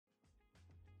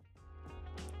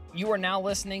You are now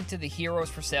listening to the Heroes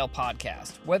for Sale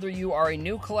podcast. Whether you are a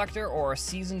new collector or a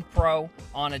seasoned pro,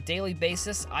 on a daily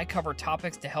basis, I cover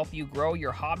topics to help you grow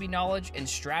your hobby knowledge and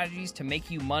strategies to make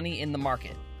you money in the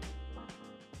market.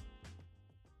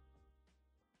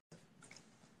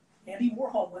 Andy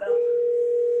Warhol went out.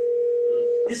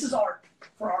 This is art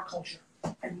for our culture,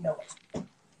 and you know it.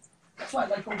 That's why I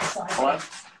like going to sign.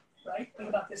 Right? Think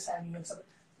about this hanging and something.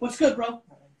 What's good, bro?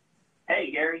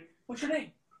 Hey, Gary. What's your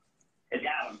name? It's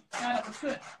Adam. Adam, what's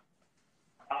good?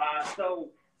 So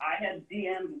I had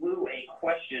DM'd Lou a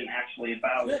question actually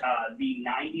about the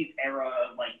 90s era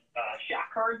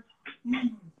Shaq cards.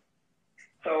 Mm.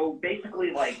 So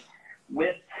basically, like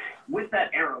with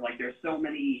that era, like there's so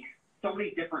many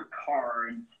different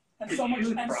cards And to so much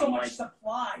choose and from, so much like,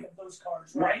 supply of those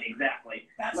cards, right? Right, exactly.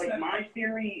 That's like my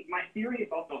theory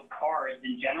about those cards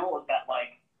in general is that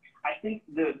like I think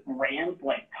the brands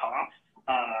like Topps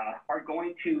are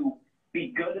going to be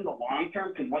good in the long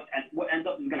term, because what ends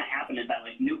up is going to happen is that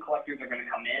like new collectors are going to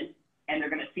come in and they're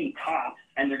going to see Topps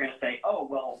and they're going to say, oh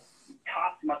well,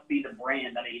 Topps must be the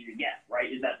brand that I need to get, right?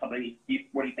 Is that something?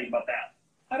 What do you think about that?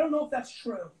 I don't know if that's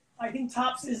true. I think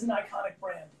Topps is an iconic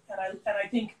brand, and I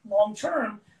think long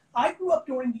term. I grew up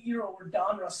during the era where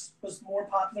Donruss was more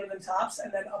popular than Topps,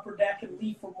 and then Upper Deck and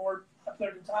Leaf were more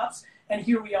popular than Topps, and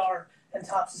here we are, and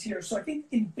Topps is here. So I think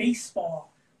in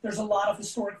baseball, there's a lot of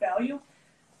historic value.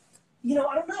 You know,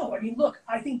 I don't know. I mean, look,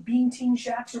 I think Beam Team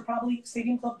Shacks are probably,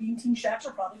 Stadium Club Beam Team Shacks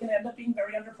are probably going to end up being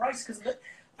very underpriced, because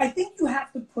I think you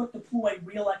have to deploy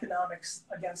real economics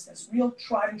against this, real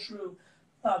tried and true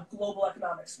global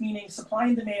economics, meaning supply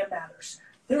and demand matters.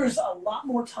 There is a lot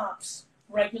more Topps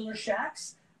regular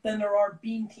Shacks than there are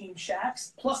Beam Team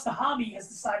Shacks, plus the hobby has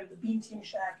decided the Beam Team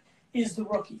Shack is the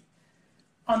rookie.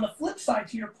 On the flip side,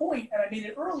 to your point, and I made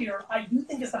it earlier, I do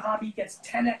think as the hobby gets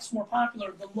 10x more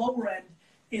popular, the lower end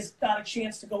is got a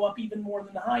chance to go up even more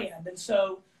than the high end. And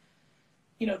so,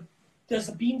 you know, does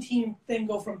the Beam Team thing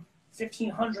go from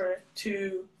 1,500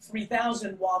 to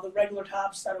 3,000 while the regular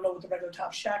Topps, I don't know what the regular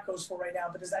Topps Shack goes for right now,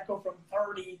 but does that go from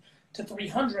 30 to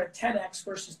 300, 10x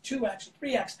versus 2x and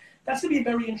 3x? That's going to be a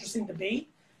very interesting debate.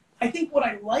 I think what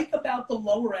I like about the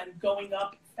lower end going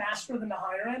up faster than the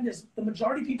higher end is the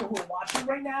majority of people who are watching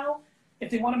right now, if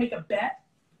they want to make a bet,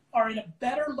 are in a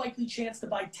better likely chance to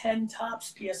buy 10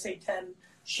 Topps PSA 10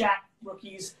 Shaq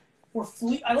rookies or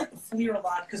Fleer. I like the Fleer a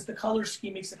lot because the color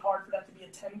scheme makes it hard for that to be a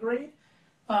 10 grade,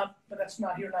 but that's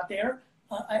not here, not there.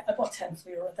 I bought 10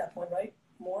 Fleer at that point, right?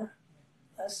 More?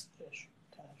 Less?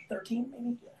 13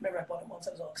 maybe? Yeah. I remember I bought it once.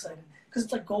 I was all excited because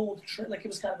it's like gold. Like it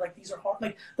was kind of like these are hard.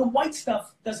 Like the white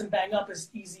stuff doesn't bang up as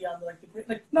easy on the grid.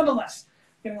 Like nonetheless,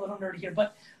 getting a little nerdy here,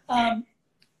 but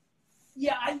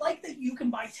yeah, I like that you can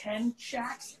buy 10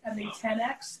 Shacks and they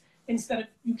 10x instead of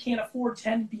you can't afford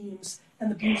 10 beams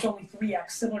and the beam's only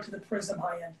 3x, similar to the Prism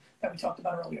high end that we talked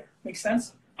about earlier. Make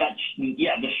sense?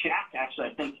 Yeah, the Shack actually,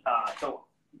 I think so.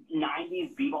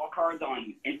 90s b-ball cards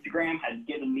on Instagram has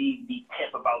given me the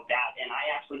tip about that, and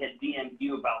I actually had DM'd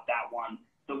you about that one,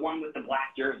 the one with the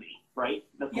black jersey, right?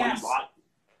 That's one you bought.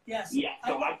 Yes. Yeah.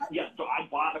 So I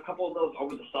bought a couple of those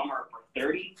over the summer for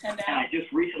 30, and I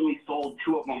just recently sold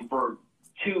two of them for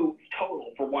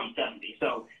total for 170.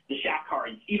 So the Shaq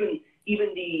cards, even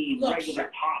the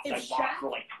regular Topps, I bought for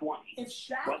like 20.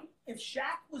 If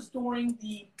Shaq was during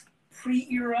the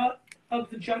pre-era of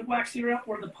the junk wax era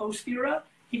or the post-era,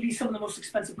 he'd be some of the most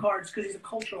expensive cards because he's a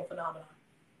cultural phenomenon.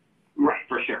 Right,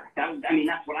 for sure. That's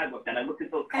what I looked at. I looked at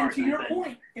those cards. And to your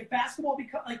point, if basketball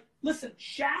listen,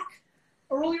 Shaq,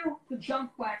 earlier the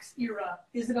junk wax era,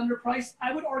 is it underpriced?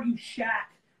 I would argue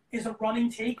Shaq is a running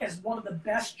take as one of the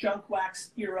best junk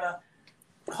wax era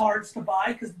cards to buy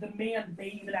because the demand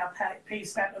may even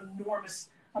outpace that enormous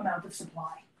amount of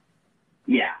supply.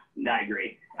 Yeah, I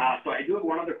agree. So I do have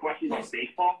one other question about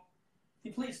baseball.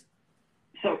 Yeah, please.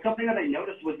 So something that I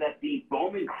noticed was that the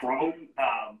Bowman Chrome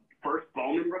first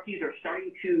Bowman rookies are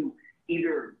starting to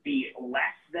either be less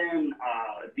than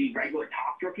the regular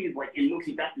Topps rookies, like in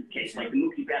Mookie Betts' case. Like the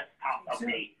Mookie Betts Topps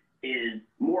update is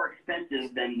more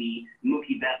expensive than the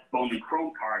Mookie Betts Bowman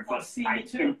Chrome card. But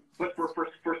but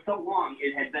for so long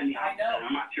it has been the opposite.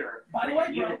 I'm not sure. By the way,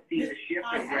 you bro, see the shift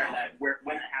of when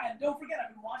it happened. And don't forget,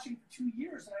 I've been watching for 2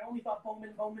 years, and I only thought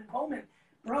Bowman.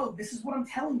 Bro, this is what I'm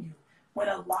telling you. When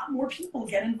a lot more people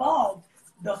get involved,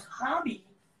 the hobby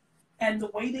and the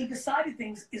way they decided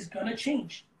things is going to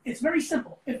change. It's very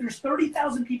simple. If there's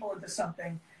 30,000 people into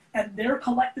something and their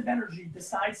collective energy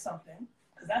decides something,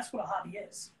 because that's what a hobby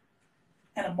is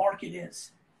and a market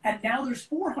is, and now there's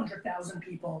 400,000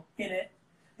 people in it,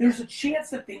 there's a chance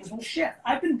that things will shift.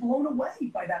 I've been blown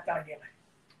away by that dynamic.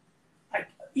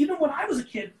 Even when I was a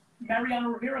kid, Mariano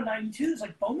Rivera 92s,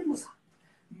 like Bowman was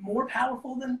more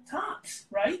powerful than Topps,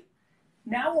 right?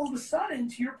 Now all of a sudden,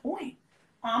 to your point,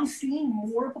 I'm seeing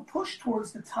more of a push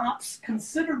towards the Topps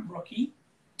considered rookie,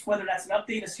 whether that's an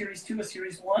update, a Series 2, a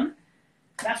Series 1.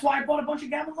 That's why I bought a bunch of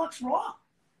Gavin Lux raw.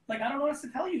 Like, I don't know what else to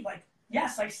tell you. Like,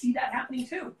 yes, I see that happening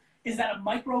too. Is that a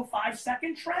micro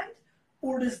 5-second trend,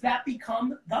 or does that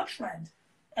become the trend?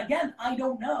 Again, I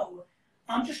don't know.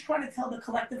 I'm just trying to tell the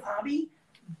collective hobby,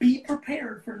 be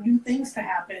prepared for new things to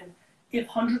happen if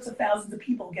hundreds of thousands of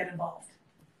people get involved.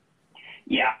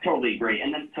 Yeah, totally agree.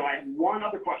 And then, so I have one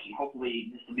other question.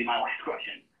 Hopefully, this will be my last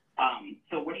question.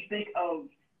 So what do you think of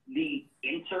the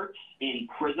inserts in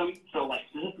Prism? So, like,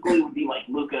 specifically would be like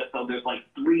Luka. So there's like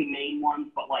 3 main ones,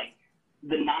 but like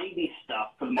the 90s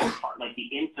stuff for the most part, like the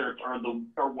inserts are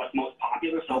what's most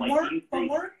popular. So, but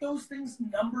weren't those things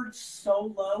numbered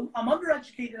so low? I'm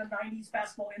undereducated on 90s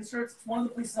basketball inserts. It's one of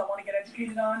the places I want to get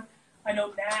educated on. I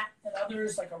know Nat and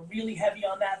others like are really heavy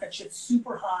on that. That shit's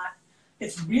super hot.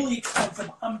 It's really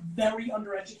expensive. I'm very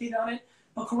undereducated on it.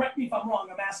 But correct me if I'm wrong.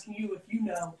 I'm asking you if you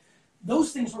know.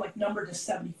 Those things were like numbered to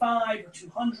 75 or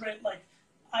 200. Like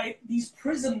these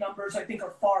Prism numbers, I think,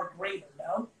 are far greater.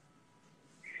 No.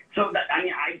 So that, I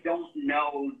mean, I don't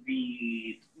know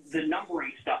the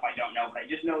numbering stuff. I don't know, but I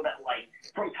just know that like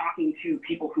from talking to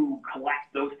people who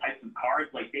collect those types of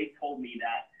cards, like they've told me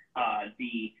that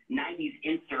the 90s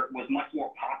insert was much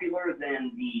more popular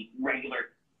than the regular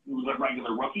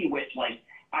rookie, which like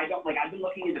I've been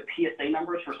looking into PSA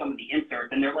numbers for some of the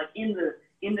inserts, and they're like in the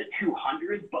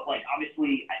 200s, but like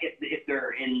obviously if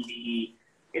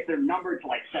they're numbered to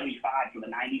like 75 for the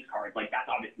 90s cards, like that's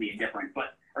obviously a difference,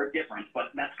 but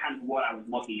that's kind of what I was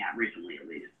looking at recently, at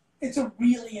least. It's a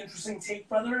really interesting take,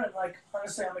 brother, and like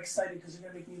honestly, I'm excited because you're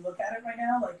gonna make me look at it right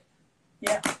now. Like,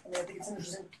 yeah, I mean, I think it's an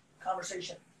interesting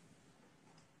conversation.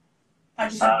 I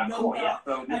just have no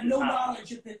knowledge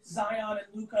that Zion and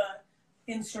Luka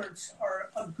inserts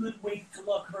are a good way to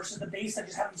look versus the base. I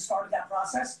just haven't started that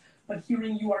process. But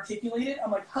hearing you articulate it,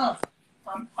 I'm like, huh.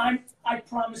 I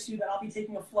promise you that I'll be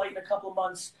taking a flight in a couple of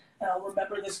months, and I'll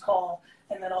remember this call,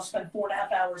 and then I'll spend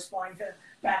 4.5 hours flying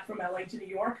back from LA to New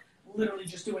York, literally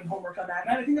just doing homework on that.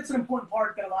 And I think that's an important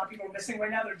part that a lot of people are missing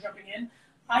right now. They're jumping in.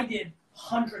 I did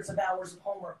hundreds of hours of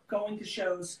homework, going to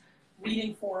shows,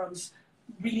 reading forums,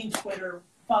 reading Twitter,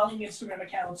 following Instagram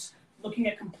accounts, looking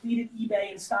at completed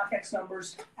eBay and StockX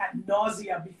numbers at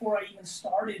nausea before I even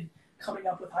started coming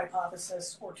up with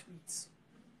hypothesis or tweets.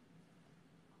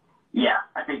 Yeah,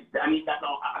 I mean, that's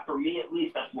all, for me at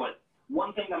least, that's what,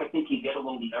 one thing that I think you get a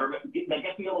little nervous, that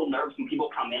gets me a little nervous when people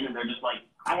come in and they're just like,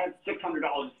 I have $600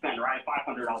 to spend, or I have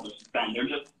 $500 to spend.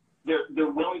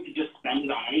 They're willing to just spend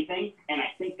it on anything, and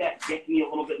I think that gets me a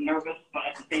little bit nervous, but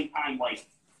at the same time, like,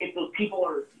 if those people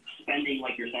are spending,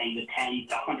 like you're saying, the 10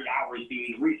 to 100 hours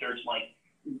doing the research, like,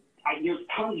 there's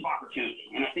tons of opportunity,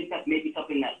 and I think that's maybe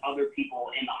something that other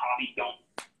people in the hobby don't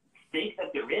think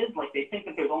that there is. Like, they think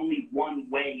that there's only one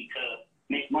way to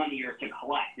make money or to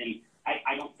collect, and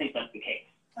I don't think that's the case.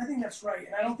 I think that's right,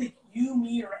 and I don't think you,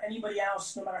 me, or anybody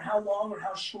else, no matter how long or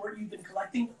how short you've been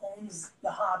collecting, owns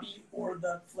the hobby or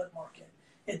the flip market.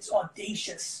 It's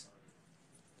audacious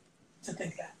to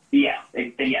think that. Yeah,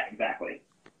 exactly.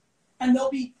 And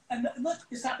look,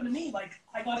 this happened to me. Like,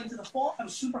 I got into the fall, I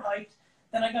was super hyped.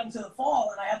 Then I got into the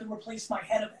fall, and I had to replace my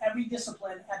head of every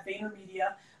discipline at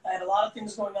VaynerMedia. I had a lot of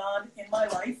things going on in my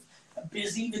life. I'm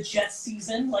busy, the Jets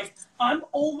season. Like, I'm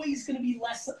always going to be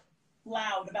less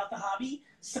loud about the hobby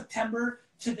September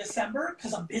to December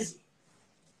because I'm busy.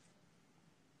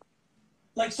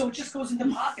 Like, so it just goes into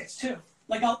pockets, too.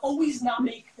 Like, I'll always not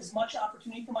make as much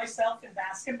opportunity for myself in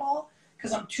basketball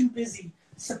because I'm too busy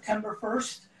September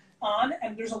 1st on,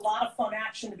 and there's a lot of fun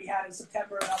action to be had in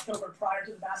September and October prior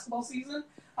to the basketball season.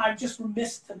 I'm just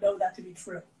remiss to know that to be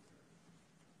true.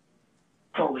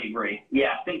 Totally agree.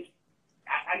 Yeah, I think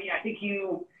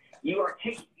you're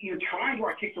trying to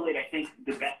articulate, I think,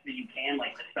 the best that you can,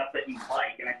 like the stuff that you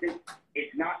like, and I think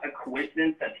it's not a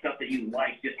coincidence that stuff that you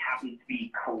like just happens to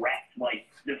be correct, like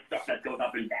the stuff that goes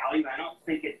up in value. I don't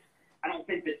think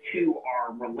the two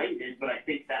are related, but I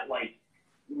think that like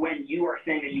when you are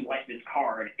saying that you like this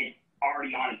card, it's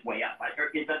already on its way up.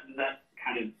 Is that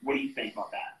kind of, what do you think about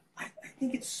that? I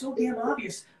think it's so damn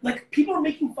obvious. Like, people are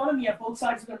making fun of me at both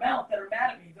sides of their mouth that are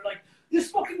mad at me. They're like,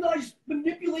 this fucking guy's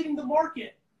manipulating the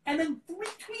market. And then 3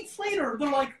 tweets later, they're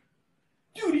like,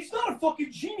 dude, he's not a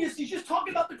fucking genius. He's just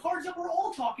talking about the cards that we're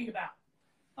all talking about.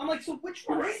 I'm like, so which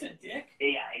one is it, Dick?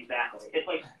 Yeah, exactly. It's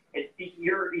like,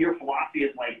 your philosophy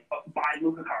is like, buy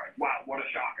Luka cards. Wow, what a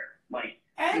shocker. Like,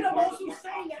 and I'm also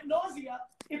saying at nausea,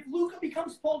 if Luka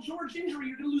becomes Paul George injury,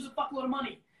 you're going to lose a fuckload of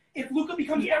money. if Luka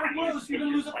becomes Derrick Rose, you're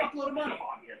going to lose a fuckload of money.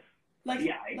 Like,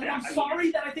 I'm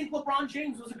sorry that I think LeBron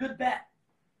James was a good bet.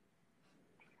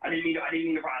 I didn't mean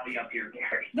to rile you up here,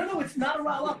 Gary. No, it's not a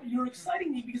rile up. You're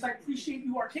exciting me because I appreciate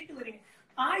you articulating it.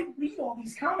 I read all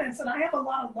these comments, and I have a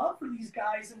lot of love for these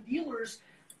guys and dealers.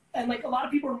 And, like, a lot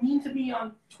of people are mean to me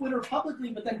on Twitter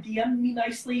publicly, but then DM me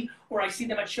nicely, or I see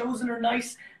them at shows and are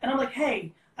nice. And I'm like,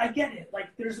 hey, I get it.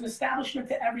 Like, there's an establishment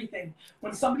to everything.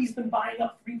 When somebody's been buying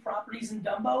up 3 properties in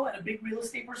Dumbo and a big real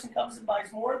estate person comes and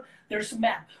buys more, there's some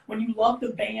mad. When you love the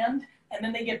band and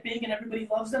then they get big and everybody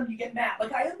loves them, you get mad.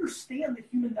 Like, I understand the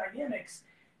human dynamics.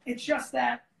 It's just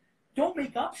that don't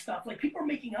make up stuff. Like, people are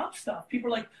making up stuff. People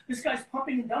are like, this guy's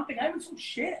pumping and dumping. I haven't sold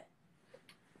shit.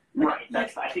 Right. I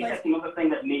think that's another thing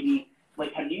that maybe,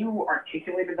 like, have you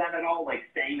articulated that at all? Like,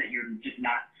 saying that you're just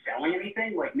not selling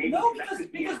anything? Like, maybe no, because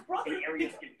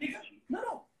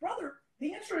brother,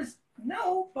 the answer is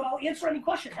no, but I'll answer any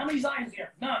question. How many Zions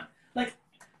here? None. Like,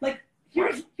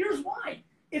 here's why.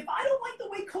 If I don't like the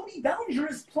way Cody Bellinger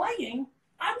is playing,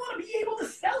 I want to be able to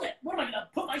sell it. What am I going to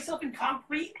put myself in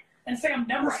concrete and say I'm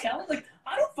never selling? Like,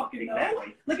 I don't fucking know.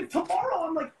 Like, if tomorrow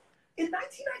I'm like, in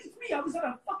 1993, I was at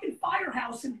a fucking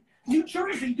firehouse in New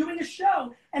Jersey doing a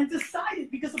show and decided,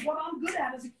 because of what I'm good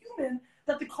at as a human,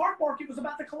 that the card market was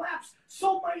about to collapse,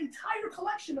 sold my entire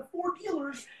collection to 4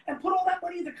 dealers and put all that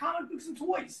money into comic books and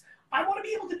toys. I want to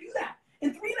be able to do that.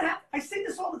 In 3.5, I say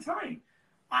this all the time.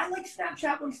 I like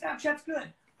Snapchat when Snapchat's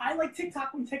good. I like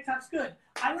TikTok when TikTok's good.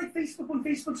 I like Facebook when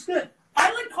Facebook's good. I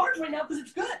like cards right now because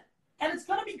it's good. And it's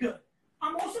going to be good.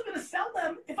 I'm also going to sell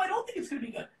them if I don't think it's going to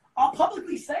be good. I'll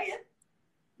publicly say it.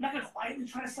 I'm not going to quietly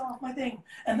try to sell off my thing.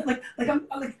 And I'm like,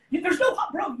 there's no,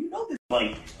 bro, you know this.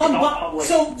 Like, I'm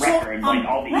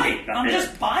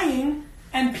just buying,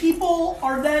 and people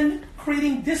are then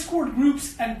creating Discord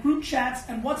groups and group chats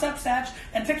and WhatsApp chats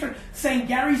and TikTok saying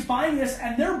Gary's buying this,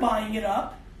 and they're buying it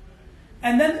up.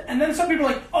 And then some people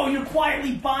are like, oh, you're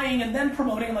quietly buying and then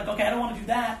promoting. I'm like, okay, I don't want to do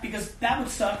that because that would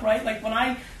suck, right? Like when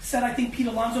I said I think Pete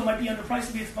Alonso might be underpriced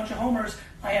if he gets a bunch of homers,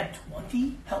 I had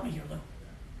 20. Help me here, Lou.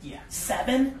 Yeah.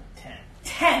 7?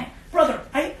 10. Brother,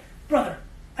 I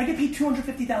get paid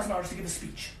 $250,000 to give a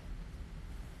speech.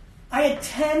 I had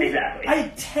 10. Exactly. I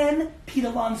had 10 Pete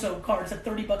Alonso cards at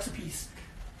 $30 a piece.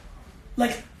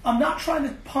 Like, I'm not trying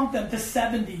to pump them to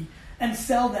 70 and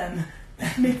sell them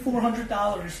and make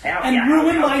 $400 and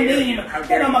ruin my name and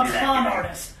I'm a con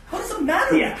artist. What does it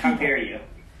matter with people? How dare you?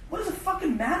 What does it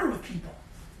fucking matter with people?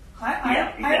 I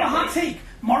have a hot take.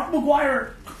 Mark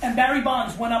McGwire and Barry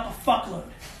Bonds went up a fuckload.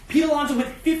 Pete Alonso hit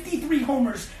 53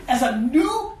 homers as a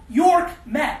New York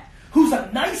Met, who's a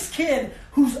nice kid,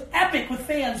 who's epic with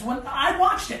fans. When I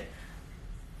watched it,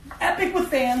 epic with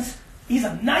fans. He's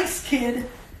a nice kid.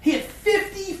 He hit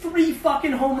 53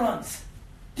 fucking home runs.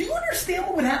 Do you understand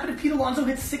what would happen if Pete Alonso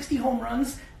hit 60 home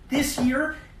runs this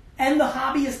year and the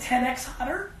hobby is 10x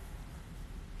hotter?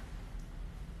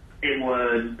 It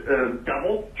would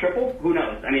double, triple, who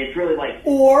knows? I mean, it's really like...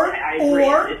 Or it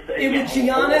would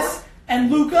Giannis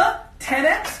and Luka,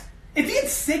 10x. If he had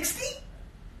 60,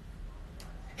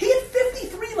 he had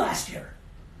 53 last year.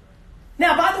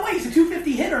 Now, by the way, he's a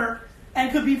 250 hitter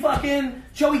and could be fucking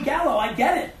Joey Gallo. I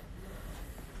get it.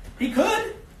 He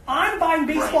could. I'm buying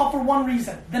baseball for one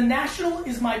reason. The National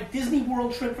is my Disney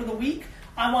World trip for the week.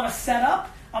 I want to set up.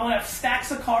 I want to have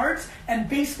stacks of cards, and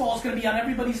baseball is going to be on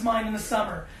everybody's mind in the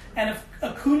summer. And if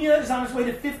Acuna is on his way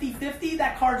to 50-50,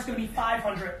 that card's going to be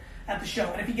 500 at the show.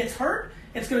 And if he gets hurt,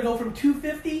 it's going to go from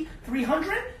 250,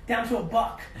 300 down to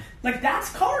 $1. Like,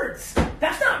 that's cards.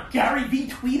 That's not Gary V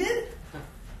tweeted.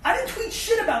 I didn't tweet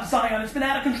shit about Zion. It's been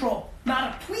out of control.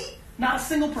 Not a tweet, not a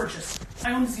single purchase.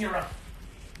 I own 0.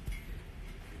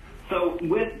 So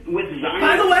with Zion...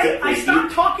 By the way, I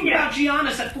stopped talking about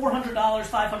Giannis at $400,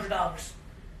 $500.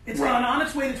 It's gone on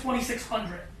its way to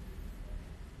 $2,600.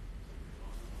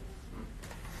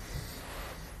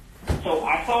 So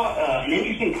I saw an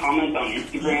interesting comment on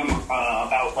Instagram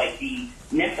about like the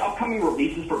next upcoming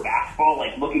releases for basketball,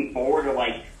 like looking forward to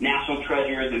like National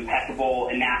Treasures, Impeccable,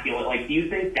 Immaculate. Like, do you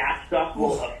think that stuff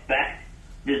will affect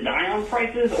the Zion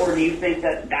prices, or do you think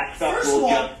that stuff First will of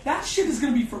all, just... that shit is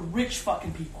going to be for rich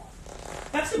fucking people.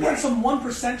 That's going to be some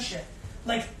 1% shit.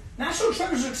 Like, National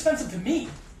Treasures are expensive to me.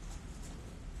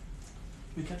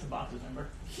 We catch the boxes, remember?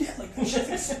 Yeah, like, that shit's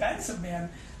expensive, man.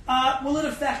 Will it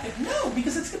affect it? No,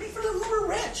 because it's going to be for the uber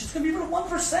rich. It's going to be for the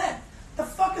 1%. The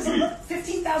fuck is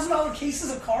 $15,000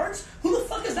 cases of cards? Who the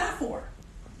fuck is that for?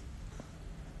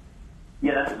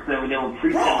 Yeah, that's so they'll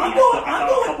pre-sell. I'm going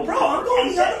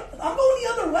the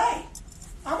other way.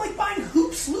 I'm like buying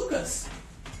hoops Lucas.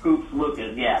 Hoops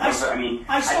Lucas, yeah. I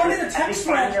started a text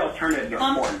thread. Alternatives are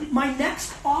important. My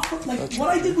next offer, like what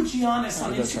I did with Giannis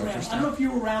on Instagram. I don't know if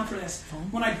you were around for this.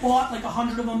 When I bought like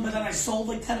 100 of them, but then I sold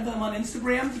like 10 of them on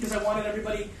Instagram because I wanted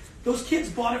everybody. Those kids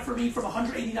bought it for me from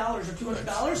 $180 or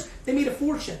 $200. They made a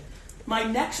fortune. My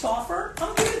next offer,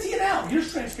 I'm giving it to you now.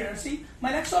 Here's transparency.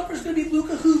 My next offer is going to be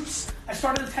Luka Hoops. I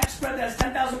started a text thread that has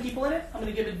 10,000 people in it. I'm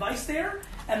going to give advice there,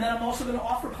 and then I'm also going to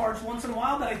offer cards once in a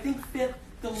while that I think fit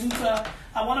the Luka.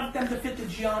 I want them to fit the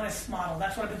Giannis model.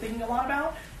 That's what I've been thinking a lot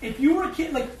about. If you were a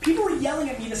kid, like people were yelling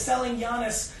at me to selling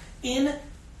Giannis in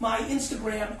my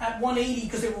Instagram at 180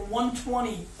 because they were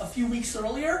 120 a few weeks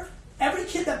earlier. Every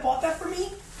kid that bought that for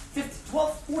me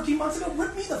 12, 14 months ago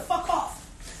ripped me the fuck off.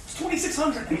 It's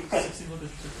 2,600.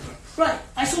 Right.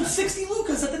 I sold 60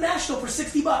 Lucas at the National for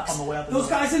 $60. On the way out the Those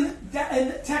door. guys in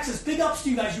Texas, big ups to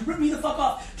you guys. You ripped me the fuck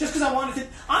off just because I wanted to.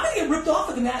 I'm going to get ripped off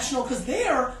at the National because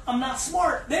there, I'm not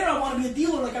smart. There, I want to be a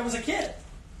dealer like I was a kid.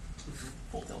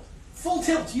 Full tilt. Full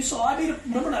tilt. You saw,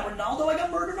 remember that Ronaldo I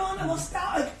got murdered on? I lost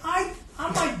out. Like,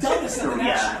 I'm my dumbest at the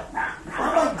National.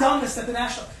 I'm my dumbest at the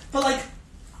National. But, like,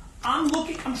 I'm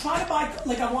trying to buy,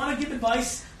 like, I want to give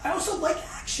advice. I also like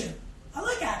action. I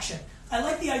like action. I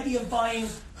like the idea of buying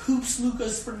Hoops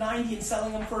Lucas for 90 and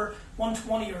selling them for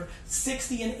 120 or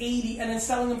 60 and 80 and then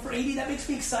selling them for 80. That makes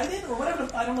me excited or whatever.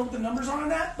 I don't know what the numbers are on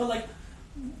that, but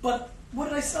what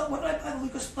did I sell? What did I buy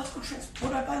Lucas? Let's go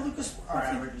what did I buy Lucas for? Our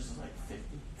average is like 50.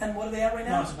 And what are they at right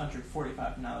now? No, it's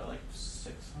 145. Now they're like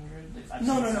 600.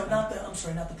 No, not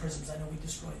the Prisms. I know we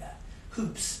destroyed that.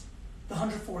 Hoops, the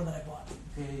 104 that I bought.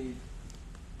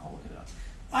 I'll look it up.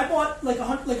 I bought like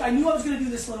I knew I was going to do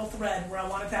this little thread where I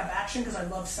wanted to have action because I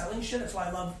love selling shit. That's why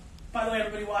I love. By the way,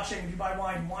 everybody watching, if you buy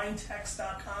wine,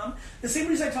 winetext.com. The same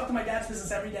reason I talk to my dad's business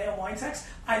every day on WineText.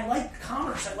 I like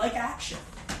commerce. I like action.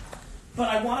 But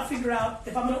I want to figure out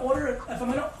if I'm going to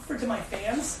offer it to my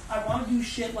fans. I want to do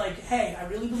shit like, hey, I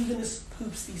really believe in this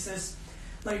Hoops thesis.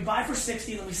 Let me buy for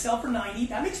 60. Let me sell for 90.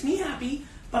 That makes me happy.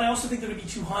 But I also think they're going to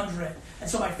be 200, and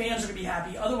so my fans are going to be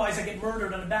happy. Otherwise, I get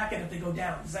murdered on the back end if they go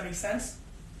down. Does that make sense?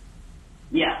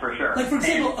 Yeah, for sure. Like for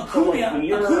example,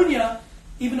 Acuna,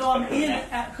 even though I'm in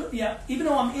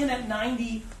at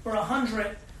 90 or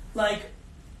 100, like.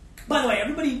 By the way,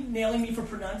 everybody nailing me for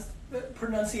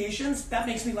pronunciations, that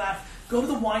makes me laugh. Go to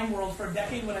the wine world for a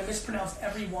decade when I mispronounced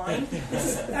every wine.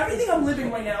 Everything I'm living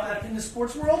right now in the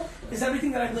sports world is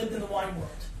everything that I've lived in the wine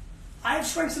world. I have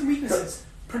strengths and weaknesses.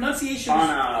 Pronunciation is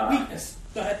a weakness.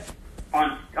 Go ahead.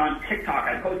 On TikTok,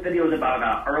 I post videos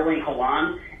about Erling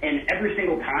Haaland, and every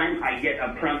single time I get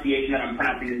a pronunciation that I'm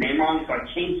pronouncing his name wrong, so I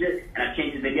changed it, and I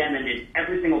changed it again, and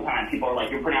every single time people are like,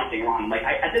 you're pronouncing it wrong. Like,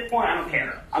 at this point, I don't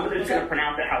care. I'm just going to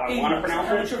pronounce it how I want to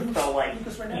pronounce it, so, like,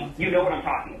 you know what I'm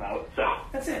talking about, so.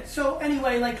 That's it. So,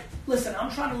 anyway, like, listen,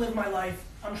 I'm trying to live my life.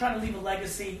 I'm trying to leave a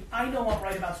legacy. I know I'm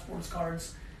right about sports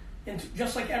cards. And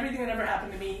just like everything that ever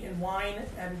happened to me in wine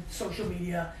and social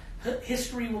media,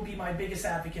 history will be my biggest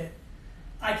advocate.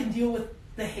 I can deal with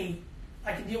the hate.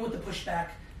 I can deal with the pushback.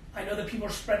 I know that people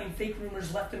are spreading fake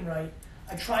rumors left and right.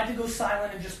 I tried to go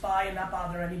silent and just buy and not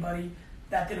bother anybody.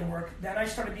 That didn't work. Then I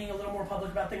started being a little more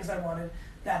public about things I wanted.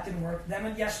 That didn't work.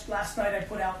 Then, yes, last night I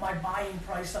put out my buying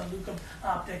price on Luka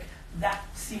Optic. That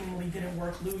seemingly didn't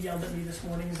work. Lou yelled at me this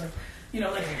morning. He's like,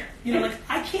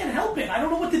 I can't help it. I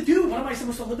don't know what to do. What am I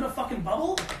supposed to live in a fucking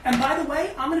bubble? And by the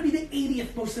way, I'm going to be the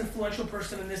 80th most influential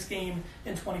person in this game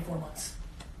in 24 months.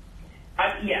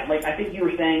 I think you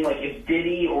were saying, like, if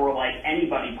Diddy or, like,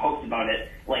 anybody posts about it,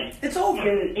 like, it's over. On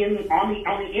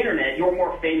the internet, you're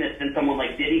more famous than someone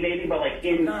like Diddy, maybe, but, like,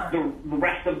 in the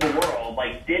rest of the world,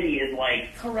 like, Diddy is,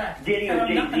 like, correct. Diddy or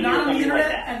Jay-Z not or on the something internet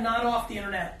like that. and not off the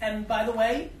internet. And by the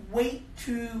way, wait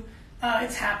to,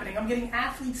 it's happening. I'm getting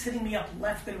athletes hitting me up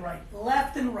left and right.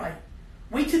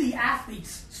 Wait till the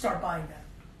athletes start buying that.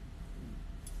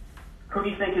 Who do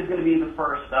you think is going to be the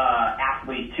first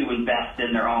athlete to invest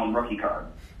in their own rookie card?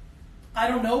 I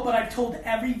don't know, but I've told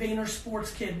every Vayner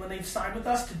sports kid when they've signed with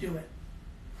us to do it.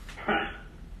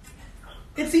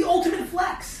 It's the ultimate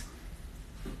flex.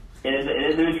 It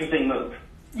is an interesting move.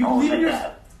 You believe in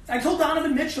yourself. I told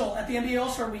Donovan Mitchell at the NBA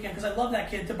All-Star Weekend, because I love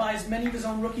that kid, to buy as many of his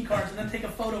own rookie cards and then take a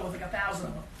photo with like 1,000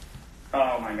 of them.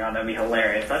 Oh my God, that'd be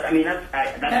hilarious. That's what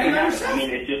happens. I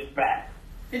mean, it's just bad.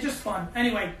 It's just fun.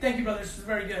 Anyway, thank you, brother. This is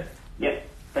very good. Yep.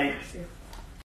 Thanks. See you.